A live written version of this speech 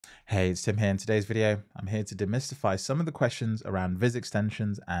Hey, it's Tim here. In today's video, I'm here to demystify some of the questions around Viz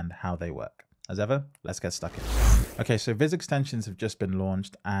extensions and how they work. As ever, let's get stuck in. Okay, so Viz extensions have just been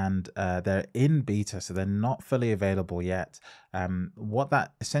launched and they're in beta, so they're not fully available yet. What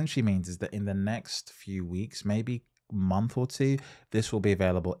that essentially means is that in the next few weeks, maybe month or two, this will be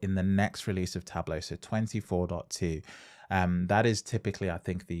available in the next release of Tableau, so 24.2. That is typically, I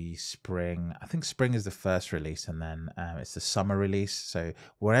think, the spring. I think spring is the first release, and then it's the summer release. So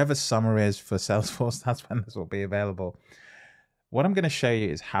wherever summer is for Salesforce, that's when this will be available. What I'm going to show you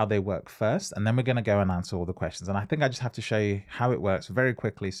is how they work first, and then we're going to go and answer all the questions. And I think I just have to show you how it works very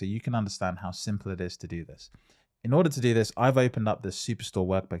quickly so you can understand how simple it is to do this. In order to do this, I've opened up the Superstore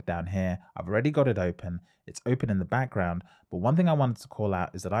workbook down here. I've already got it open. It's open in the background. But one thing I wanted to call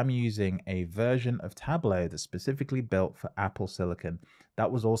out is that I'm using a version of Tableau that's specifically built for Apple Silicon.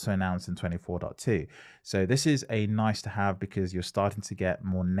 That was also announced in 24.2. So this is a nice to have because you're starting to get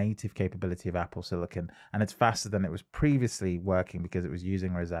more native capability of Apple Silicon, and it's faster than it was previously working because it was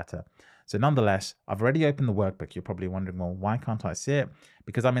using Rosetta. So nonetheless, I've already opened the workbook. You're probably wondering, well, why can't I see it?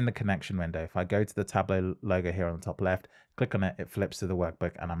 Because I'm in the connection window. If I go to the Tableau logo here on the top left, click on it, it flips to the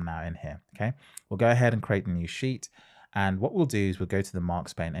workbook and I'm now in here, okay? We'll go ahead and create a new sheet. And what we'll do is we'll go to the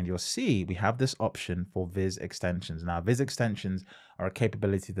marks pane and you'll see we have this option for Viz extensions. Now, Viz extensions are a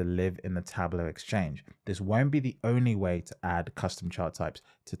capability that live in the Tableau exchange. This won't be the only way to add custom chart types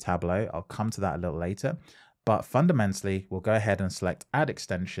to Tableau. I'll come to that a little later. But fundamentally, we'll go ahead and select Add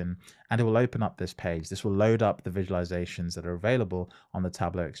Extension, and it will open up this page. This will load up the visualizations that are available on the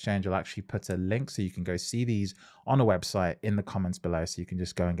Tableau Exchange. I'll actually put a link so you can go see these on a website in the comments below, so you can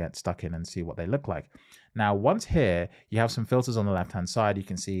just go and get stuck in and see what they look like. Now, once here, you have some filters on the left-hand side. You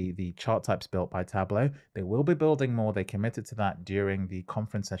can see the chart types built by Tableau. They will be building more. They committed to that during the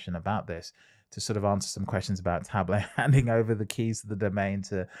conference session about this, to sort of answer some questions about Tableau, handing over the keys to the domain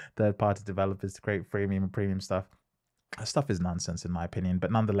to third-party developers to create freemium and premium stuff. That stuff is nonsense in my opinion,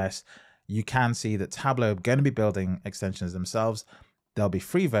 but nonetheless, you can see that Tableau are going to be building extensions themselves. There'll be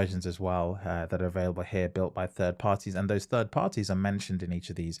free versions as well that are available here, built by third parties, and those third parties are mentioned in each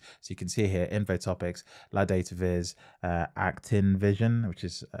of these. So you can see here, InfoTopics, La Data Viz, ActinVision, which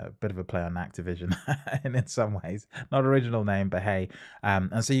is a bit of a play on Activision in some ways. Not original name, but hey.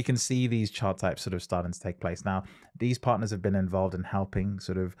 And so you can see these chart types sort of starting to take place. Now, these partners have been involved in helping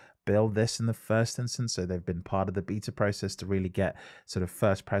sort of build this in the first instance. So they've been part of the beta process to really get sort of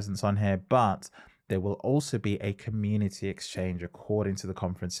first presence on here. But there will also be a community exchange according to the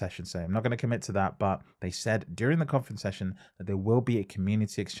conference session. So I'm not going to commit to that, but they said during the conference session that there will be a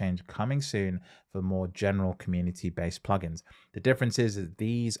community exchange coming soon for more general community-based plugins. The difference is that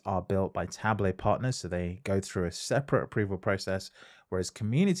these are built by Tableau partners, so they go through a separate approval process, whereas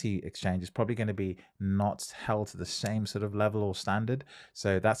community exchange is probably going to be not held to the same sort of level or standard.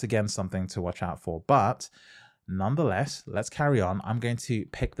 So that's again something to watch out for. But nonetheless, let's carry on. I'm going to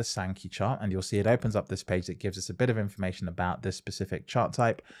pick the Sankey chart and you'll see it opens up this page that gives us a bit of information about this specific chart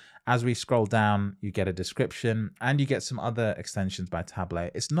type. As we scroll down, you get a description and you get some other extensions by Tableau.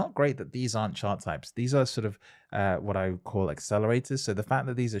 It's not great that these aren't chart types. These are sort of what I would call accelerators. So the fact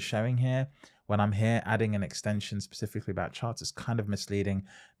that these are showing here, when I'm here adding an extension specifically about charts, is kind of misleading.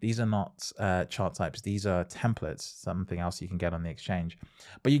 These are not chart types. These are templates, something else you can get on the exchange.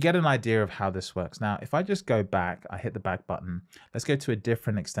 But you get an idea of how this works. Now, if I just go back, I hit the back button. Let's go to a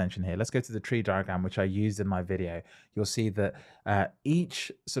different extension here. Let's go to the tree diagram, which I used in my video. You'll see that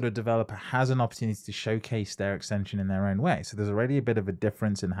each sort of developer has an opportunity to showcase their extension in their own way. So there's already a bit of a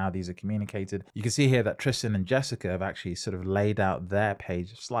difference in how these are communicated. You can see here that Tristan and Jessica have actually sort of laid out their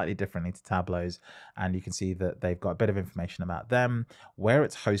page slightly differently to Tableau's. And you can see that they've got a bit of information about them, where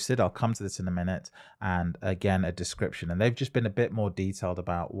it's hosted. I'll come to this in a minute. And again, a description. And they've just been a bit more detailed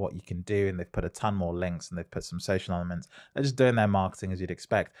about what you can do. And they've put a ton more links and they've put some social elements. They're just doing their marketing as you'd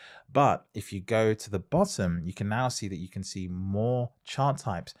expect. But if you go to the bottom, you can now see that you can see more chart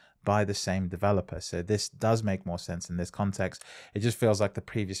types by the same developer. So this does make more sense in this context. It just feels like the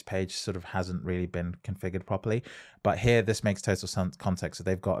previous page sort of hasn't really been configured properly. But here, this makes total context. So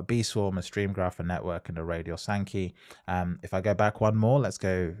they've got a B-swarm, a stream graph, a network, and a radial Sankey. If I go back one more, let's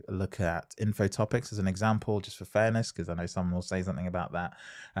go look at info topics as an example, just for fairness, because I know someone will say something about that.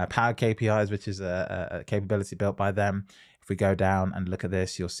 Power KPIs, which is a capability built by them. If we go down and look at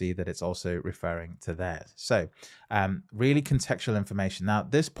this, you'll see that it's also referring to theirs. So really contextual information. Now,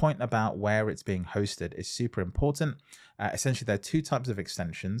 this point about where it's being hosted is super important. Essentially, there are two types of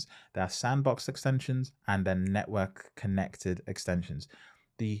extensions. There are sandbox extensions and then network connected extensions.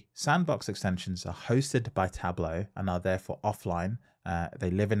 The sandbox extensions are hosted by Tableau and are therefore offline They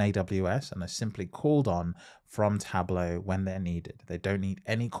live in AWS and are simply called on from Tableau when they're needed. They don't need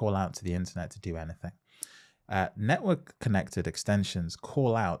any call out to the internet to do anything. Network connected extensions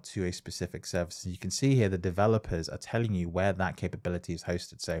call out to a specific service. You can see here the developers are telling you where that capability is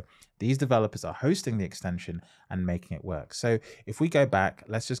hosted. So these developers are hosting the extension and making it work. So if we go back,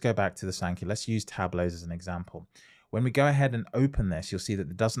 let's just go back to the Sankey. Let's use Tableau as an example. When we go ahead and open this, you'll see that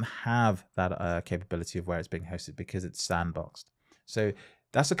it doesn't have that capability of where it's being hosted because it's sandboxed. So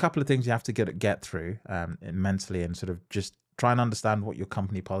that's a couple of things you have to get through mentally and sort of just try and understand what your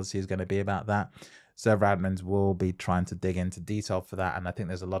company policy is going to be about that. Server admins will be trying to dig into detail for that. And I think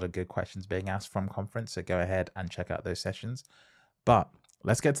there's a lot of good questions being asked from conference. So go ahead and check out those sessions. But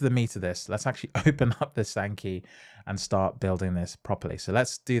let's get to the meat of this. Let's actually open up the Sankey and start building this properly. So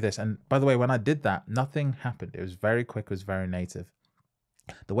let's do this. And by the way, when I did that, nothing happened. It was very quick. It was very native.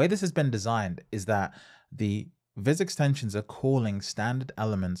 The way this has been designed is that the Viz extensions are calling standard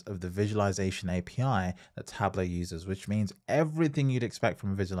elements of the visualization API that Tableau uses, which means everything you'd expect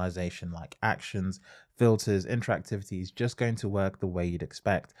from a visualization like actions, filters, interactivity is just going to work the way you'd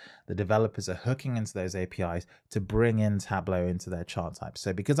expect. The developers are hooking into those APIs to bring in Tableau into their chart types.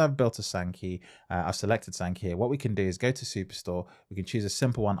 So because I've built a Sankey, I've selected Sankey here, what we can do is go to Superstore. We can choose a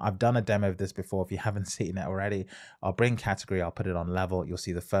simple one. I've done a demo of this before. If you haven't seen it already, I'll bring category, I'll put it on level. You'll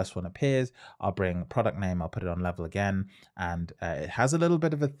see the first one appears. I'll bring product name, I'll put it on level again. And it has a little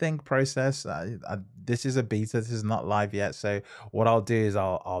bit of a think process. This is a beta, this is not live yet. So what I'll do is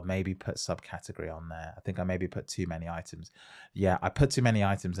I'll maybe put subcategory on there. I think I maybe put too many items. Yeah, I put too many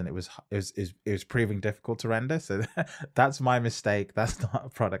items and it was proving difficult to render. So that's my mistake. That's not a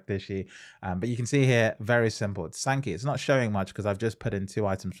product issue. But you can see here, very simple. It's Sankey. It's not showing much because I've just put in 2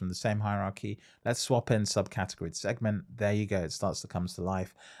 items from the same hierarchy. Let's swap in subcategory segment. There you go. It starts to come to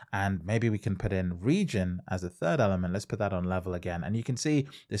life. And maybe we can put in region as a third element. Let's put that on level again. And you can see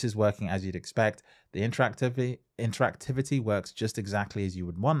this is working as you'd expect. The interactivity works just exactly as you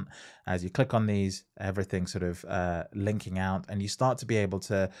would want. As you click on these, everything sort of linking out, and you start to be able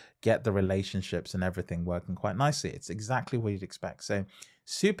to get the relationships and everything working quite nicely. It's exactly what you'd expect. So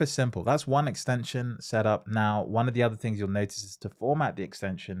super simple. That's one extension set up. Now, one of the other things you'll notice is to format the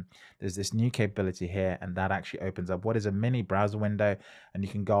extension. There's this new capability here, and that actually opens up what is a mini browser window, and you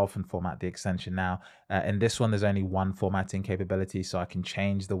can go off and format the extension. Now, in this one, there's only one formatting capability, so I can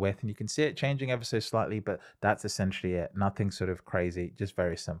change the width, and you can see it changing ever so slightly, but that's essentially it. Nothing sort of crazy, just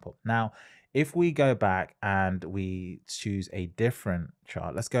very simple. Now, if we go back and we choose a different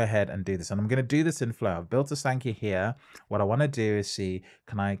chart, let's go ahead and do this. And I'm going to do this in Flow. I've built a Sankey here. What I want to do is see,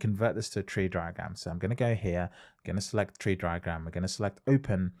 can I convert this to a tree diagram? So I'm going to go here, I'm going to select tree diagram. We're going to select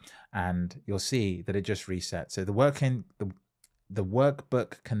open, and you'll see that it just resets. So the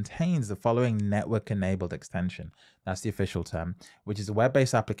workbook contains the following network-enabled extension. That's the official term, which is a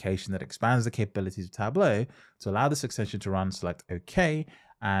web-based application that expands the capabilities of Tableau to allow this extension to run. Select OK,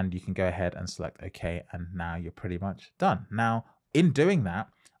 and you can go ahead and select OK, and now you're pretty much done. Now, in doing that,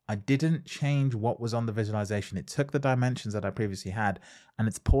 I didn't change what was on the visualization. It took the dimensions that I previously had, and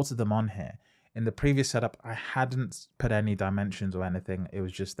it's ported them on here. In the previous setup, I hadn't put any dimensions or anything. It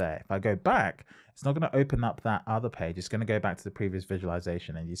was just there. If I go back, it's not going to open up that other page. It's going to go back to the previous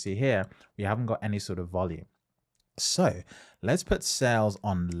visualization. And you see here, we haven't got any sort of volume. So let's put sales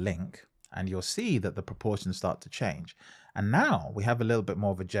on link, and you'll see that the proportions start to change. And now we have a little bit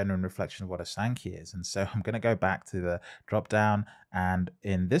more of a genuine reflection of what a Sankey is. And so I'm going to go back to the drop down. And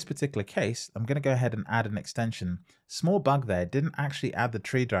in this particular case, I'm going to go ahead and add an extension. Small bug there, it didn't actually add the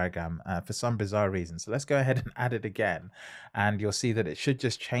tree diagram for some bizarre reason. So let's go ahead and add it again. And you'll see that it should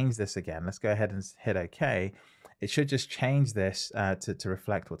just change this again. Let's go ahead and hit OK. It should just change this to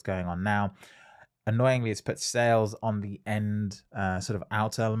reflect what's going on now. Annoyingly, it's put sales on the end sort of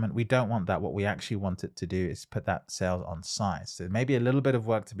outer element. We don't want that. What we actually want it to do is put that sales on size. So maybe a little bit of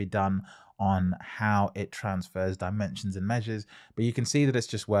work to be done on how it transfers dimensions and measures, but you can see that it's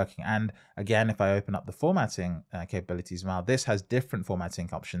just working. And again, if I open up the formatting capabilities, well, this has different formatting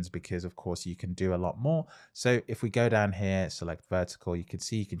options because of course you can do a lot more. So if we go down here, select vertical, you can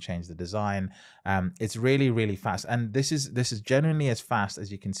see you can change the design. It's really, really fast. And this is genuinely as fast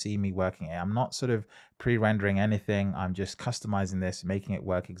as you can see me working here. I'm not sort of pre-rendering anything. I'm just customizing this, making it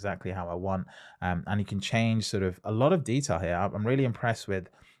work exactly how I want. And you can change sort of a lot of detail here. I'm really impressed with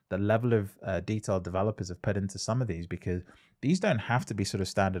the level of detail developers have put into some of these, because these don't have to be sort of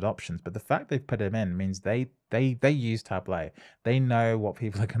standard options, but the fact they've put them in means they use Tableau. They know what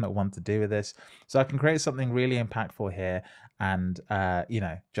people are going to want to do with this. So I can create something really impactful here and, you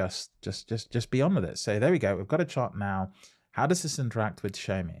know, just be on with it. So there we go. We've got a chart now. How does this interact with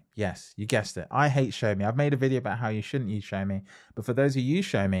Show Me? Yes, you guessed it. I hate Show Me. I've made a video about how you shouldn't use Show Me, but for those who use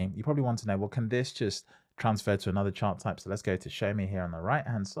Show Me, you probably want to know, well, can this just transfer to another chart type? So let's go to Show Me here on the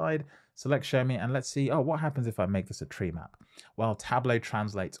right-hand side, select Show Me, and let's see, oh, what happens if I make this a tree map? Well, Tableau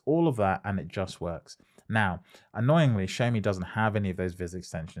translates all of that and it just works. Now, annoyingly, Show Me doesn't have any of those Viz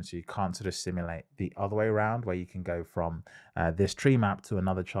extensions, so you can't sort of simulate the other way around where you can go from this tree map to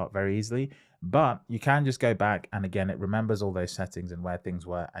another chart very easily. But you can just go back, and again, it remembers all those settings and where things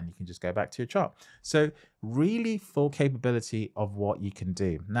were, and you can just go back to your chart. So really full capability of what you can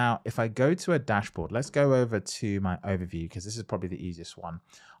do. Now, if I go to a dashboard, let's go over to my overview, because this is probably the easiest one.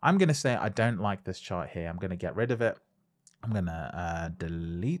 I'm going to say I don't like this chart here. I'm going to get rid of it. I'm going to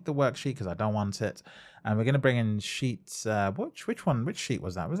delete the worksheet because I don't want it. And we're going to bring in sheets. Which sheet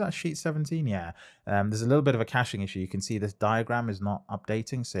was that? Was that sheet 17? Yeah. There's a little bit of a caching issue. You can see this diagram is not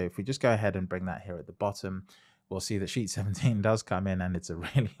updating. So if we just go ahead and bring that here at the bottom, we'll see that sheet 17 does come in and it's a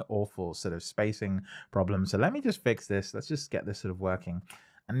really awful sort of spacing problem. So let me just fix this. Let's just get this sort of working.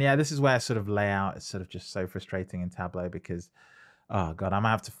 And yeah, this is where sort of layout is sort of just so frustrating in Tableau because oh God, I'm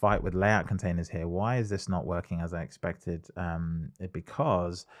gonna have to fight with layout containers here. Why is this not working as I expected?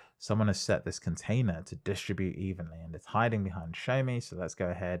 Because someone has set this container to distribute evenly and it's hiding behind Show Me. So let's go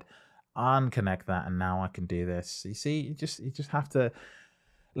ahead, unconnect that, and now I can do this. You see, you just have to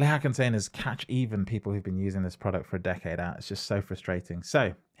layout containers catch even people who've been using this product for a decade out. It's just so frustrating.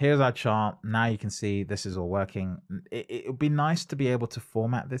 So here's our chart. Now you can see this is all working. It would be nice to be able to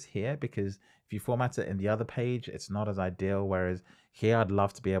format this here, because if you format it in the other page, it's not as ideal. Whereas here, I'd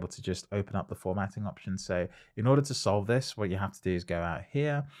love to be able to just open up the formatting option. So in order to solve this, what you have to do is go out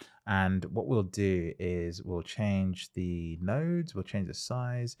here. And what we'll do is we'll change the nodes, we'll change the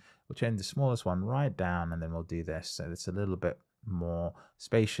size, we'll change the smallest one right down, and then we'll do this. So it's a little bit more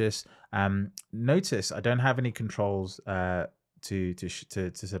spacious. Notice I don't have any controls to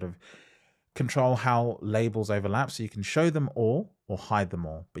sort of control how labels overlap, so you can show them all or hide them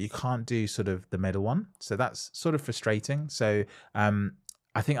all, but you can't do sort of the middle one. So that's sort of frustrating. So I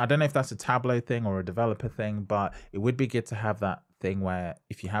don't know if that's a Tableau thing or a developer thing, but it would be good to have that thing where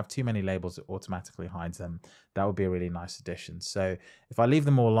if you have too many labels, it automatically hides them. That would be a really nice addition. So if I leave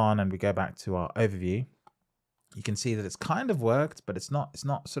them all on and we go back to our overview, you can see that it's kind of worked, but it's not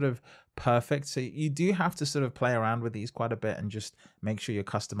sort of perfect. So you do have to sort of play around with these quite a bit and just make sure you're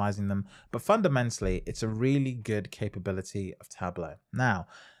customizing them. But fundamentally, it's a really good capability of Tableau. Now,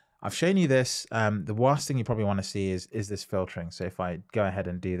 I've shown you this. The worst thing you probably want to see is this filtering. So if I go ahead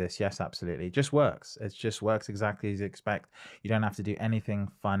and do this, yes, absolutely. It just works. It just works exactly as you expect. You don't have to do anything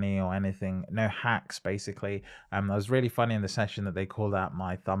funny or anything, no hacks, basically. It was really funny in the session that they called out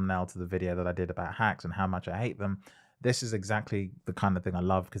my thumbnail to the video that I did about hacks and how much I hate them. This is exactly the kind of thing I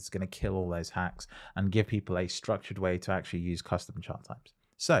love, because it's going to kill all those hacks and give people a structured way to actually use custom chart types.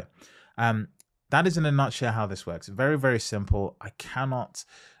 So that is in a nutshell how this works. Very, very simple. I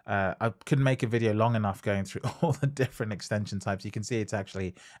couldn't make a video long enough going through all the different extension types. You can see it's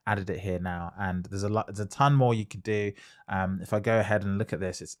actually added it here now, and there's a ton more you could do. If I go ahead and look at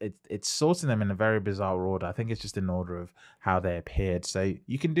this, it's sorting them in a very bizarre order. I think it's just in order of how they appeared. So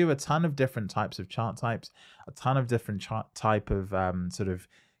you can do a ton of different types of chart types, a ton of different chart type of sort of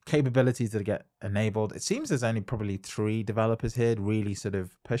capabilities that get enabled. It seems there's only probably 3 developers here really sort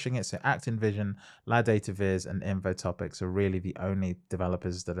of pushing it. So Actin Vision, La Data Viz, and Info Topics are really the only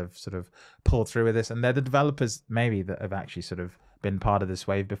developers that have sort of pulled through with this. And they're the developers maybe that have actually sort of been part of this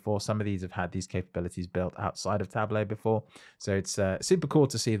wave before. Some of these have had these capabilities built outside of Tableau before. So it's super cool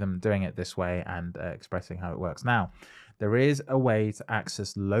to see them doing it this way and expressing how it works. Now, there is a way to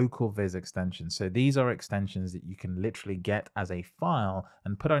access local Viz extensions. So these are extensions that you can literally get as a file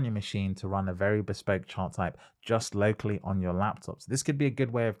and put on your machine to run a very bespoke chart type just locally on your laptop. So this could be a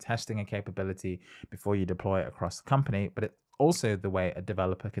good way of testing a capability before you deploy it across the company, but it's also the way a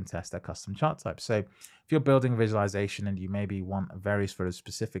developer can test their custom chart type. So if you're building visualization and you maybe want a very sort of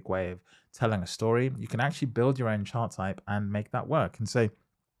specific way of telling a story, you can actually build your own chart type and make that work. And so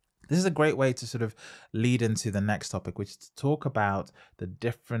this is a great way to sort of lead into the next topic, which is to talk about the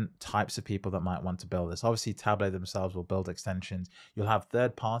different types of people that might want to build this. Obviously, Tableau themselves will build extensions. You'll have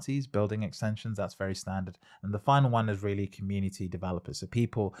third parties building extensions. That's very standard. And the final one is really community developers. So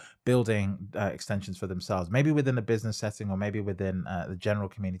people building extensions for themselves, maybe within a business setting or maybe within the general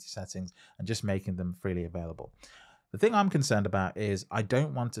community settings, and just making them freely available. The thing I'm concerned about is I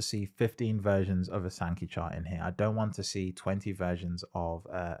don't want to see 15 versions of a Sankey chart in here. I don't want to see 20 versions of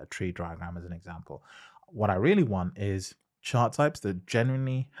a tree diagram as an example. What I really want is chart types that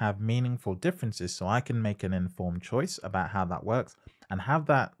genuinely have meaningful differences so I can make an informed choice about how that works and have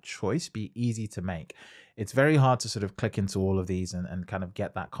that choice be easy to make. it's very hard to sort of click into all of these and kind of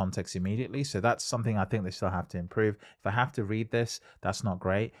get that context immediately. So that's something I think they still have to improve. If I have to read this, that's not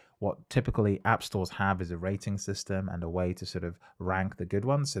great. What typically app stores have is a rating system and a way to sort of rank the good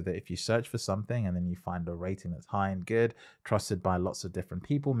ones, so that if you search for something and then you find a rating that's high and good, trusted by lots of different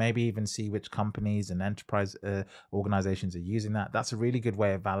people, maybe even see which companies and enterprise organizations are using that, that's a really good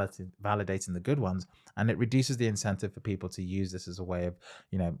way of validating the good ones. And it reduces the incentive for people to use this as a way of,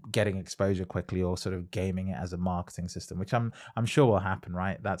 you know, getting exposure quickly or sort of gaming it as a marketing system, which I'm sure will happen,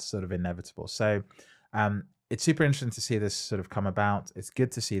 right? That's sort of inevitable. So it's super interesting to see this sort of come about. It's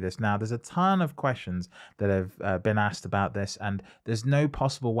good to see this. Now, there's a ton of questions that have been asked about this, and there's no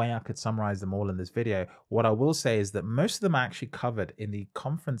possible way I could summarize them all in this video. What I will say is that most of them are actually covered in the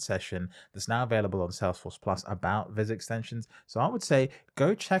conference session that's now available on Salesforce Plus about Viz Extensions. So I would say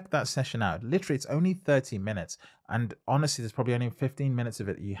go check that session out. Literally, it's only 30 minutes. And honestly, there's probably only 15 minutes of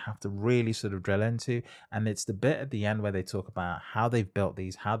it that you have to really sort of drill into. And it's the bit at the end where they talk about how they've built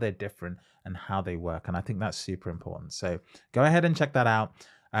these, how they're different, and how they work. And I think that's super important. So go ahead and check that out.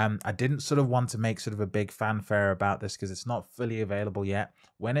 I didn't sort of want to make sort of a big fanfare about this because it's not fully available yet.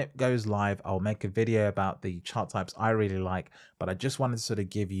 When it goes live, I'll make a video about the chart types I really like, but I just wanted to sort of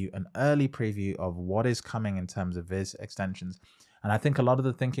give you an early preview of what is coming in terms of Viz Extensions. And I think a lot of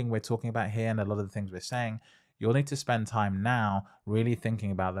the thinking we're talking about here and a lot of the things we're saying, you'll need to spend time now really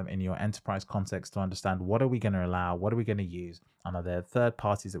thinking about them in your enterprise context to understand, what are we going to allow? What are we going to use? And are there third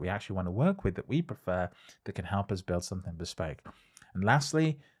parties that we actually want to work with that we prefer that can help us build something bespoke? And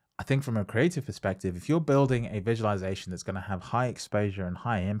lastly, I think from a creative perspective, if you're building a visualization that's going to have high exposure and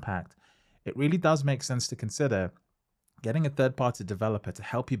high impact, it really does make sense to consider getting a third-party developer to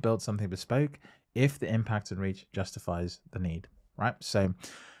help you build something bespoke if the impact and reach justifies the need, right? So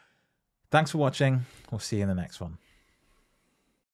thanks for watching. We'll see you in the next one.